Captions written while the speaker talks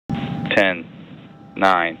10,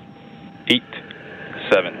 9, 8,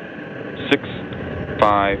 7, 6,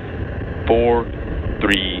 5, 4,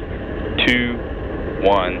 3, 2,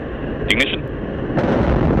 1. Ignition.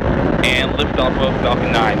 And lift off of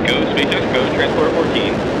Falcon 9. Go, SpaceX, go, Transporter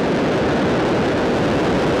 14.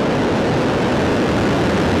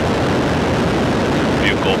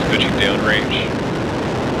 Vehicles pitching downrange.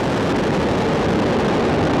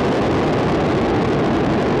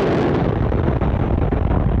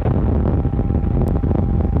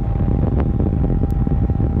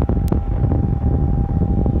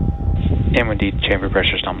 M&D chamber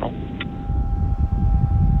pressure is nominal.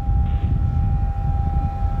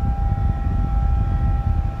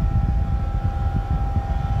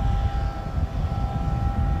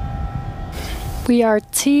 We are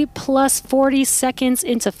T plus 40 seconds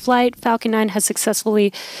into flight. Falcon 9 has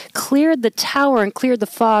successfully cleared the tower and cleared the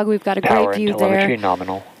fog. We've got a great view there.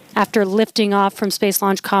 Nominal. After lifting off from Space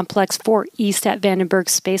Launch Complex 4 East at Vandenberg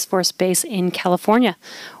Space Force Base in California.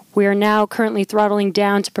 We are now currently throttling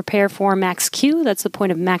down to prepare for max Q. That's the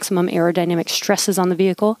point of maximum aerodynamic stresses on the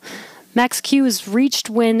vehicle. Max Q is reached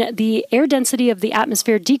when the air density of the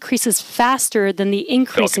atmosphere decreases faster than the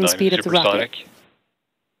increasing speed of the rocket.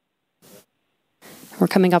 We're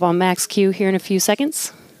coming up on max Q here in a few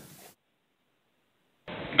seconds.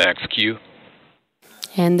 Max Q.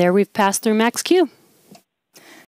 And there we've passed through max Q.